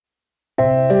St.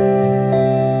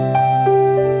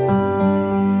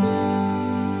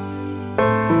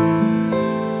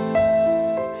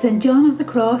 John of the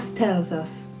Cross tells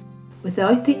us,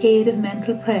 without the aid of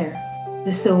mental prayer,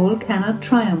 the soul cannot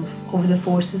triumph over the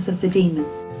forces of the demon.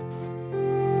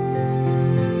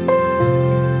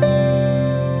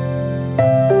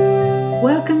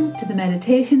 Welcome to the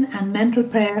Meditation and Mental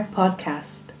Prayer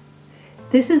podcast.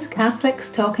 This is Catholics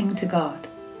Talking to God.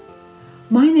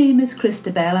 My name is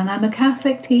Christabel and I'm a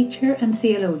Catholic teacher and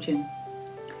theologian.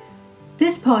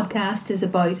 This podcast is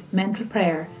about mental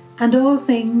prayer and all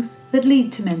things that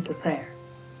lead to mental prayer.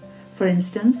 For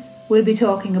instance, we'll be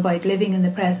talking about living in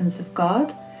the presence of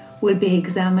God, we'll be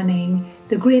examining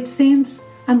the great saints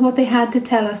and what they had to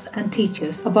tell us and teach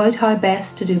us about how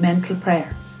best to do mental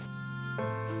prayer.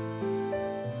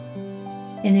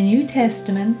 In the New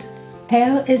Testament,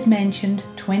 hell is mentioned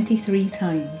 23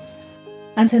 times,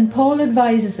 and St. Paul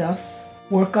advises us,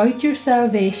 work out your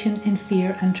salvation in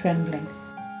fear and trembling.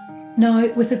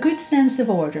 Now, with a good sense of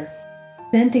order,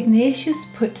 St. Ignatius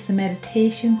puts the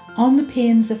meditation on the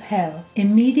pains of hell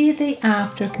immediately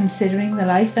after considering the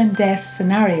life and death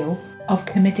scenario of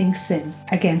committing sin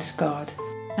against God.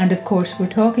 And of course, we're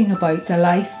talking about the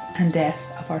life and death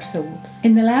of our souls.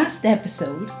 In the last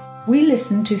episode, we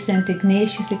listened to St.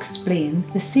 Ignatius explain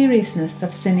the seriousness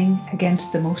of sinning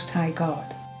against the Most High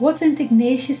God. What St.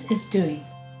 Ignatius is doing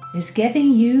is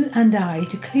getting you and I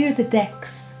to clear the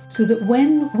decks so that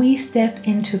when we step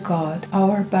into God,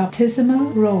 our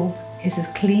baptismal robe is as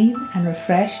clean and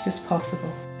refreshed as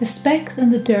possible. The specks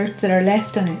and the dirt that are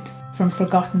left on it from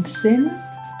forgotten sin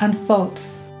and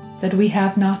faults that we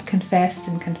have not confessed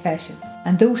in confession,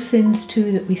 and those sins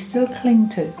too that we still cling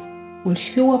to, will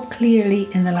show up clearly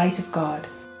in the light of God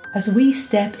as we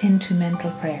step into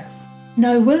mental prayer.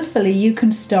 Now, willfully you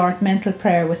can start mental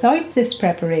prayer without this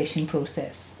preparation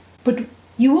process, but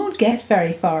you won't get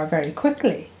very far very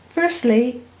quickly.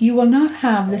 Firstly, you will not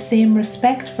have the same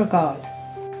respect for God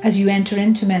as you enter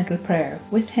into mental prayer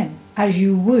with Him as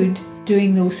you would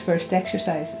doing those first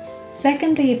exercises.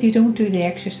 Secondly, if you don't do the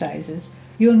exercises,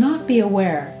 you'll not be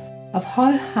aware of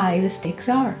how high the stakes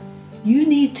are. You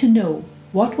need to know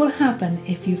what will happen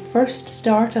if you first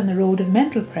start on the road of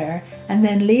mental prayer and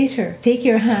then later take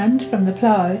your hand from the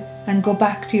plough and go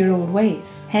back to your old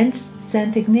ways. Hence,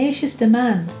 St. Ignatius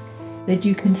demands that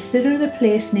you consider the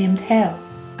place named hell.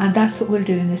 And that's what we'll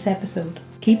do in this episode.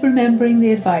 Keep remembering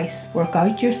the advice, work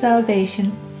out your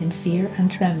salvation in fear and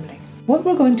trembling. What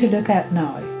we're going to look at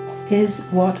now is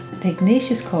what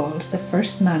Ignatius calls the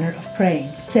first manner of praying.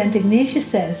 St. Ignatius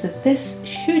says that this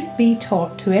should be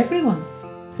taught to everyone,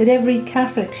 that every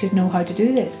Catholic should know how to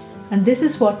do this. And this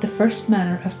is what the first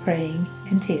manner of praying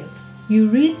entails. You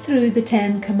read through the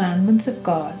 10 commandments of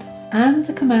God and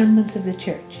the commandments of the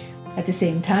Church. At the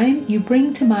same time, you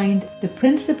bring to mind the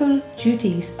principal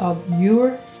duties of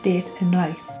your state in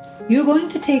life. You're going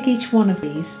to take each one of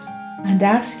these and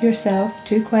ask yourself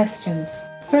 2 questions.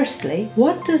 Firstly,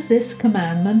 what does this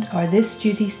commandment or this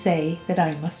duty say that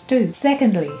I must do?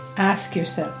 Secondly, ask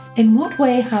yourself, in what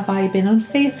way have I been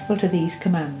unfaithful to these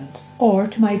commandments or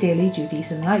to my daily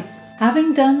duties in life?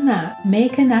 Having done that,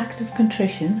 make an act of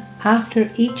contrition after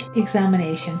each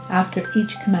examination, after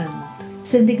each commandment.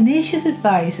 St. Ignatius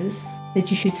advises that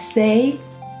you should say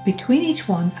between each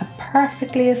one as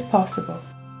perfectly as possible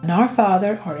an Our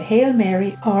Father or a Hail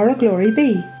Mary or a Glory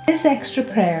Be. This extra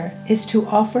prayer is to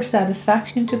offer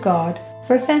satisfaction to God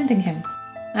for offending Him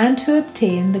and to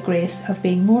obtain the grace of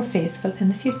being more faithful in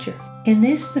the future. In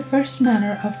this, the first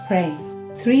manner of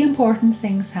praying, 3 important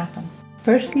things happen.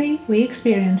 Firstly, we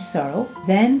experience sorrow,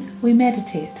 then we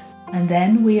meditate, and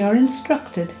then we are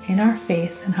instructed in our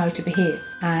faith and how to behave.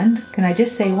 And can I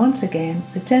just say once again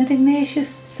that St. Ignatius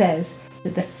says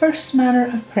that the first manner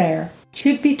of prayer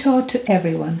should be taught to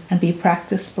everyone and be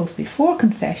practiced both before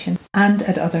confession and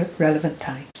at other relevant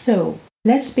times. So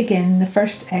let's begin the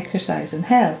first exercise in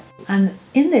hell. And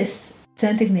in this,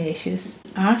 St. Ignatius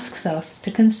asks us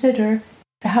to consider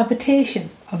the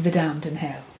habitation of the damned in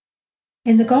hell.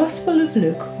 In the Gospel of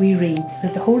Luke, we read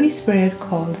that the Holy Spirit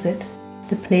calls it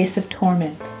the place of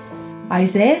torments.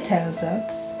 Isaiah tells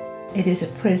us it is a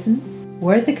prison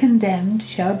where the condemned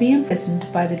shall be imprisoned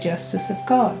by the justice of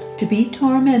God, to be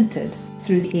tormented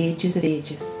through the ages of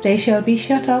ages. They shall be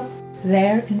shut up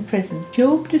there in prison.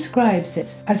 Job describes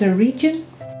it as a region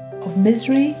of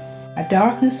misery, a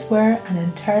darkness where an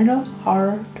eternal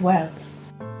horror dwells.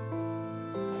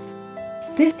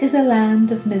 This is a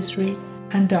land of misery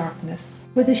and darkness,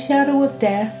 where the shadow of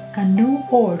death and no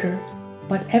order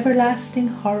but everlasting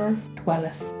horror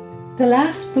dwelleth. The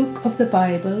last book of the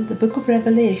Bible, the book of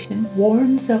Revelation,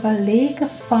 warns of a lake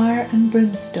of fire and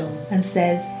brimstone and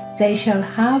says, They shall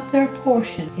have their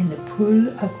portion in the pool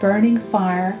of burning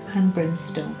fire and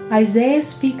brimstone. Isaiah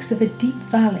speaks of a deep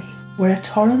valley where a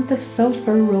torrent of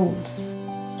sulphur rolls,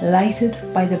 lighted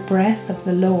by the breath of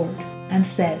the Lord, and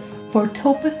says, For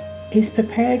Topheth is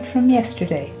prepared from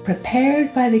yesterday,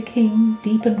 prepared by the king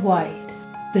deep and wide.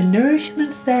 The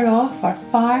nourishments thereof are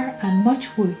fire and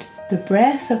much wood. The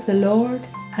breath of the Lord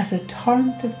as a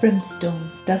torrent of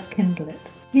brimstone doth kindle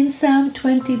it. In Psalm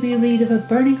 20 we read of a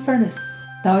burning furnace.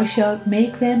 Thou shalt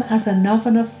make them as an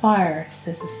oven of fire,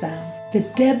 says the psalm. The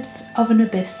depth of an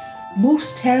abyss,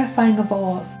 most terrifying of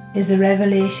all, is the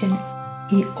revelation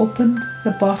he opened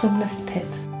the bottomless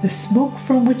pit, the smoke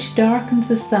from which darkens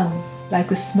the sun like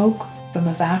the smoke from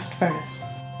a vast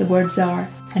furnace. The words are,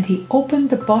 And he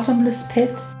opened the bottomless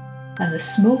pit, and the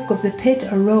smoke of the pit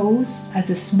arose as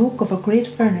the smoke of a great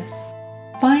furnace.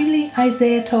 Finally,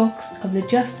 Isaiah talks of the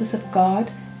justice of God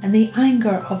and the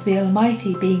anger of the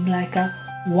Almighty being like a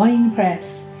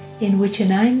winepress in which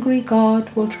an angry God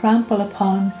will trample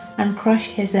upon and crush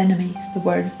his enemies. The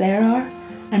words there are,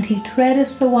 And he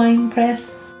treadeth the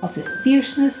winepress of the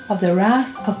fierceness of the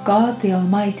wrath of God the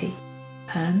Almighty.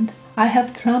 And I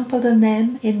have trampled on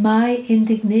them in my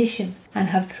indignation, and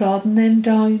have trodden them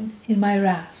down in my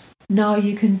wrath. Now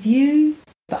you can view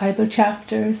Bible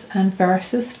chapters and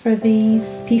verses for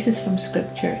these pieces from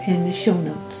Scripture in the show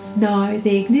notes. Now,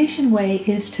 the Ignatian way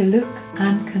is to look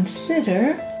and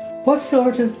consider what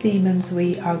sort of demons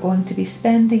we are going to be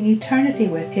spending eternity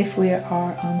with if we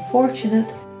are unfortunate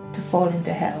to fall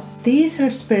into hell. These are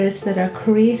spirits that are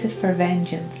created for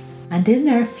vengeance, and in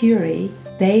their fury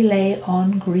they lay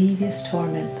on grievous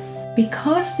torments.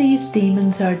 Because these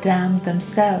demons are damned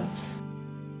themselves,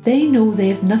 they know they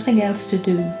have nothing else to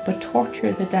do but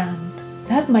torture the damned.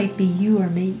 That might be you or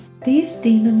me. These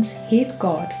demons hate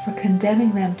God for condemning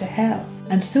them to hell,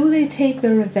 and so they take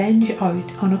their revenge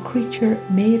out on a creature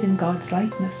made in God's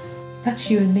likeness. That's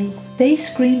you and me. They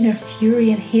scream their fury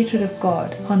and hatred of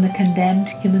God on the condemned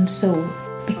human soul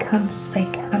because they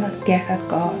cannot get at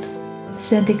God.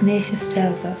 St. Ignatius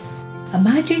tells us,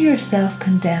 Imagine yourself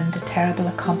condemned, a terrible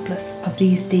accomplice of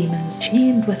these demons,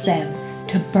 chained with them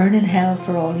to burn in hell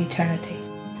for all eternity.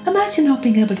 Imagine not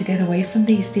being able to get away from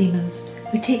these demons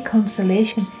who take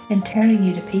consolation in tearing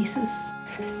you to pieces.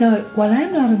 Now, while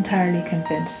I'm not entirely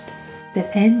convinced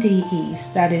that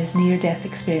NDEs, that is near-death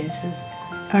experiences,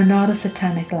 are not a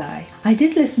satanic lie, I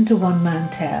did listen to one man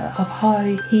tell of how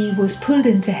he was pulled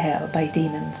into hell by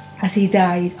demons as he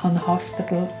died on the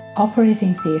hospital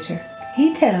operating theatre.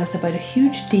 He tells about a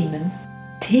huge demon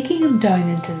taking him down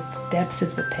into the depths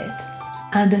of the pit,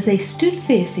 and as they stood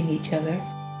facing each other,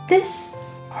 this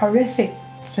horrific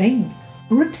thing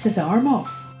rips his arm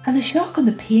off. And the shock and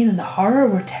the pain and the horror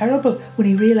were terrible when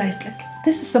he realised,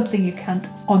 this is something you can't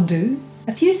undo.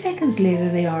 A few seconds later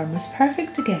the arm was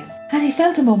perfect again, and he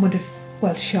felt a moment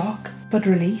of, shock, but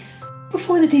relief,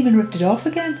 before the demon ripped it off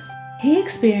again. He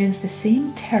experienced the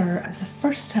same terror as the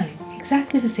first time,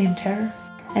 exactly the same terror.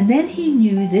 And then he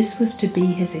knew this was to be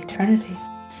his eternity,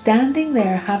 standing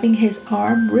there having his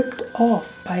arm ripped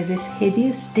off by this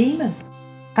hideous demon.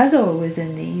 As always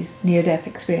in these near-death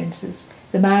experiences,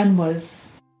 the man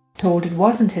was told it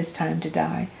wasn't his time to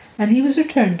die, and he was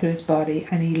returned to his body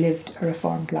and he lived a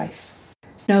reformed life.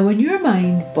 Now, when your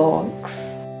mind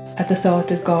balks at the thought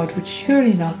that God would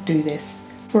surely not do this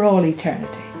for all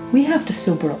eternity, we have to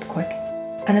sober up quick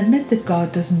and admit that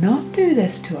God does not do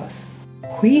this to us.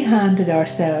 We handed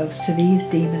ourselves to these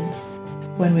demons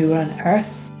when we were on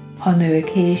earth on the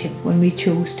occasion when we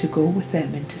chose to go with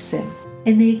them into sin.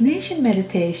 In the Ignatian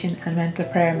meditation and mental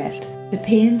prayer method, the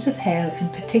pains of hell in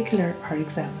particular are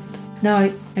examined.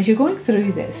 Now, as you're going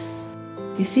through this,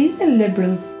 you see the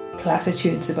liberal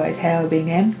platitudes about hell being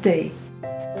empty.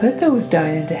 Put those down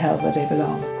into hell where they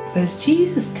belong, because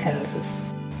Jesus tells us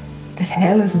that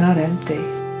hell is not empty,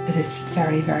 that it's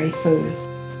very, very full,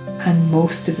 and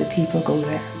most of the people go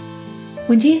there.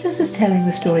 When Jesus is telling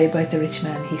the story about the rich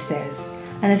man, he says,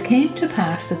 And it came to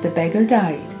pass that the beggar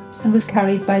died, and was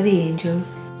carried by the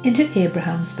angels into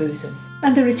Abraham's bosom.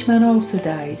 And the rich man also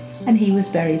died, and he was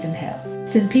buried in hell.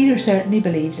 St. Peter certainly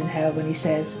believed in hell when he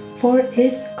says, For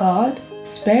if God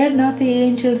spared not the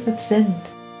angels that sinned,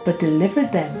 but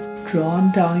delivered them,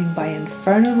 drawn down by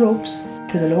infernal ropes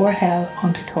to the lower hell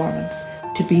unto torments,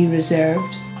 to be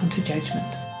reserved unto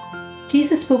judgment.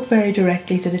 Jesus spoke very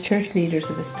directly to the church leaders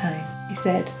of his time. He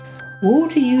said, Woe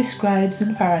to you, scribes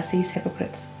and Pharisees,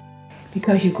 hypocrites,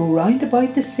 because you go round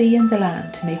about the sea and the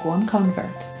land to make one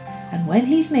convert, and when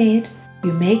he's made,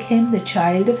 you make him the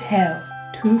child of hell,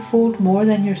 twofold more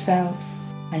than yourselves.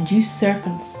 And you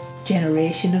serpents,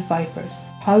 generation of vipers,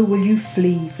 how will you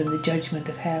flee from the judgment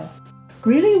of hell?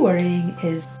 Really worrying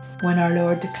is when our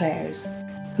Lord declares,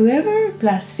 "Whoever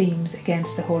blasphemes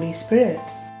against the Holy Spirit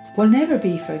will never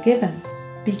be forgiven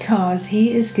because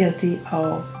he is guilty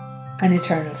of an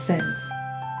eternal sin."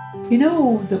 You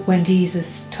know that when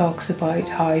Jesus talks about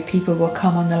how people will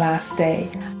come on the last day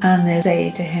and they'll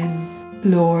say to him,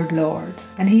 "Lord, Lord."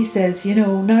 And he says,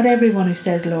 not everyone who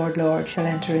says, "Lord, Lord," shall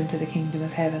enter into the kingdom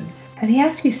of heaven. And he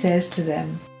actually says to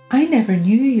them, "I never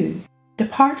knew you.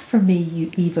 Depart from me,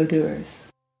 you evildoers."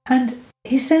 And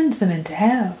he sends them into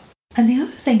hell. And the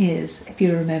other thing is, if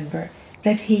you remember,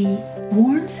 that he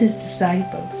warns his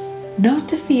disciples not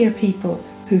to fear people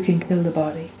who can kill the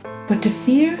body, but to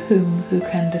fear him who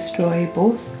can destroy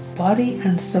both body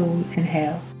and soul in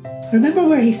hell. Remember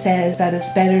where he says that it's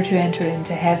better to enter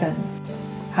into heaven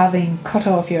having cut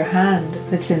off your hand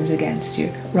that sins against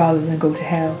you, rather than go to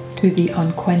hell, to the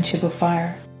unquenchable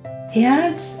fire. He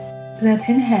adds that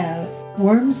in hell,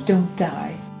 worms don't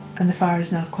die and the fire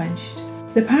is not quenched.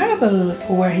 The parable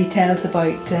where he tells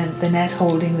about the net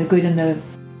holding the good and the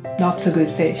not so good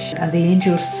fish, and the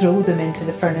angels throw them into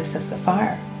the furnace of the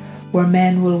fire, where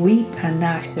men will weep and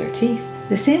gnash their teeth.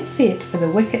 The same fate for the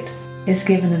wicked is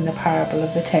given in the parable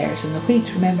of the tares and the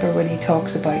wheat. Remember when he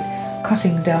talks about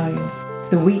cutting down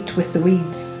the wheat with the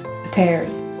weeds, the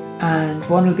tares, and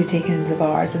one will be taken into the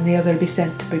bars and the other will be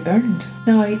sent to be burned.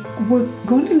 Now, we're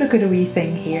going to look at a wee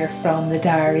thing here from the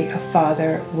diary of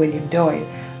Father William Doyle.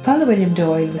 Father William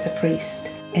Doyle was a priest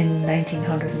in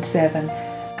 1907,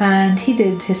 and he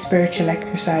did his spiritual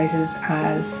exercises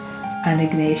as an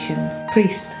Ignatian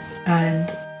priest, and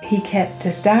he kept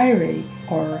his diary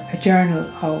or a journal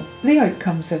of the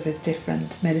outcomes of his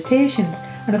different meditations.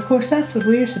 And of course that's what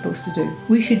we're supposed to do.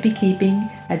 We should be keeping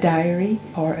a diary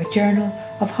or a journal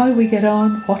of how we get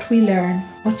on, what we learn,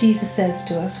 what Jesus says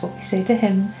to us, what we say to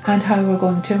him, and how we're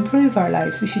going to improve our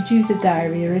lives. We should use a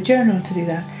diary or a journal to do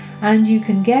that. And you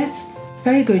can get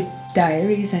very good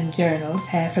diaries and journals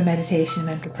for meditation and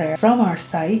mental prayer from our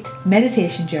site,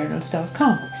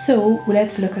 meditationjournals.com. So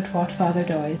let's look at what Father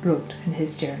Doyle wrote in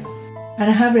his journal. And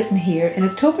I have written here, in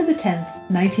October the 10th,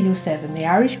 1907, the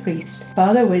Irish priest,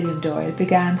 Father William Doyle,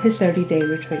 began his 30-day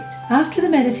retreat. After the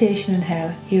meditation in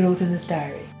hell, he wrote in his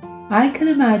diary, "I can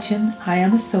imagine I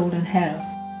am a soul in hell,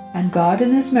 and God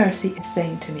in his mercy is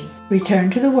saying to me,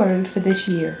 return to the world for this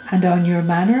year, and on your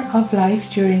manner of life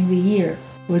during the year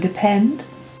will depend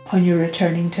on your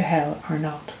returning to hell or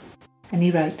not." And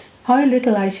he writes, "How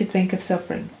little I should think of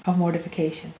suffering, of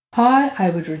mortification. How I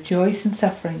would rejoice in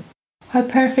suffering. How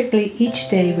perfectly each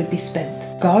day would be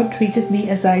spent. God treated me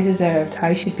as I deserved.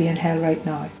 I should be in hell right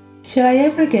now. Shall I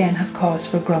ever again have cause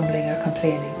for grumbling or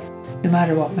complaining, no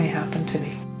matter what may happen to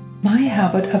me? My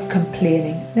habit of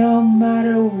complaining, no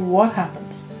matter what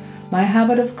happens, my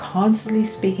habit of constantly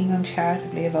speaking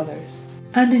uncharitably of others,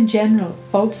 and in general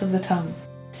faults of the tongue,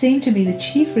 seem to me the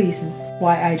chief reason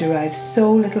why I derive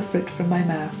so little fruit from my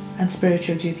Mass and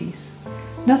spiritual duties.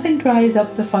 Nothing dries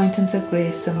up the fountains of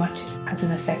grace so much as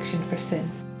an affection for sin."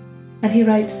 And he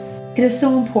writes, "It is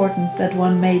so important that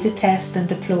one may detest and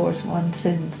deplore one's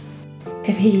sins,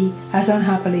 if he has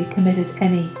unhappily committed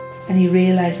any, and he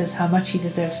realizes how much he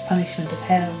deserves punishment of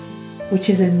hell, which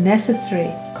is a necessary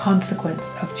consequence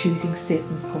of choosing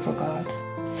Satan over God."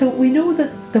 So we know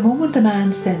that the moment a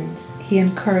man sins, he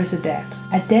incurs a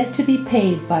debt to be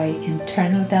paid by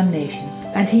eternal damnation,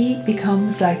 and he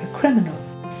becomes like a criminal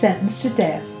sentenced to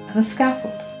death on a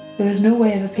scaffold. There is no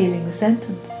way of appealing the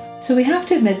sentence. So we have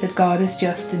to admit that God is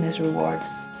just in his rewards.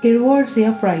 He rewards the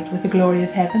upright with the glory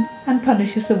of heaven and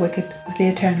punishes the wicked with the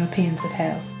eternal pains of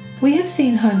hell. We have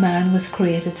seen how man was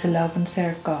created to love and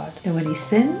serve God, and when he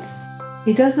sins,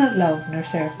 he does not love nor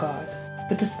serve God,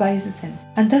 but despises him,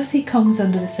 and thus he comes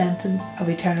under the sentence of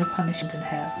eternal punishment in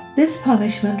hell. This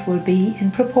punishment will be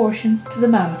in proportion to the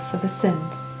malice of his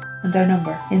sins and their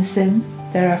number. In sin,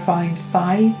 there are found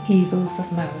 5 evils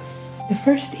of malice. The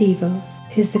first evil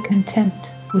is the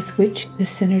contempt with which the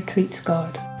sinner treats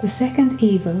God. The second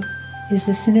evil is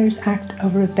the sinner's act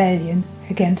of rebellion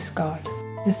against God.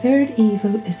 The third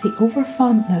evil is the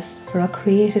overfondness for a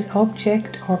created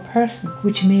object or person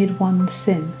which made one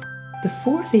sin. The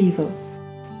fourth evil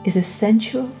is a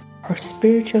sensual or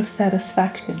spiritual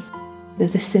satisfaction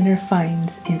that the sinner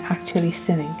finds in actually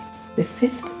sinning. The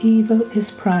fifth evil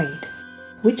is pride,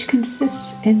 which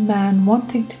consists in man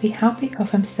wanting to be happy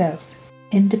of himself,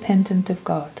 independent of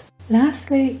God.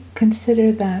 Lastly,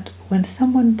 consider that when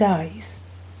someone dies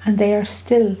and they are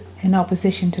still in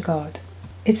opposition to God,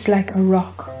 it's like a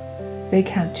rock they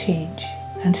can't change,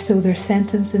 and so their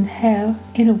sentence in hell,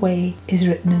 in a way, is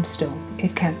written in stone.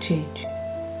 It can't change.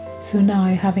 So now,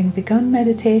 having begun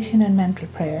meditation and mental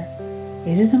prayer,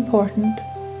 it is important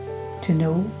to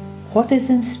know what is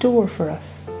in store for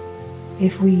us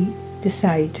if we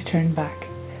decide to turn back,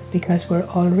 because we're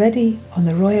already on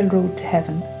the royal road to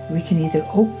heaven. We can either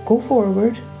go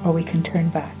forward or we can turn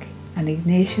back, and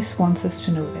Ignatius wants us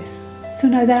to know this. So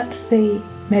now that's the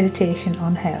meditation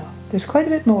on hell. There's quite a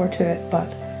bit more to it,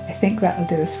 but I think that'll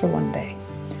do us for one day.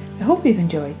 I hope you've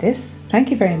enjoyed this.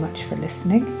 Thank you very much for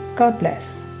listening. God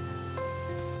bless.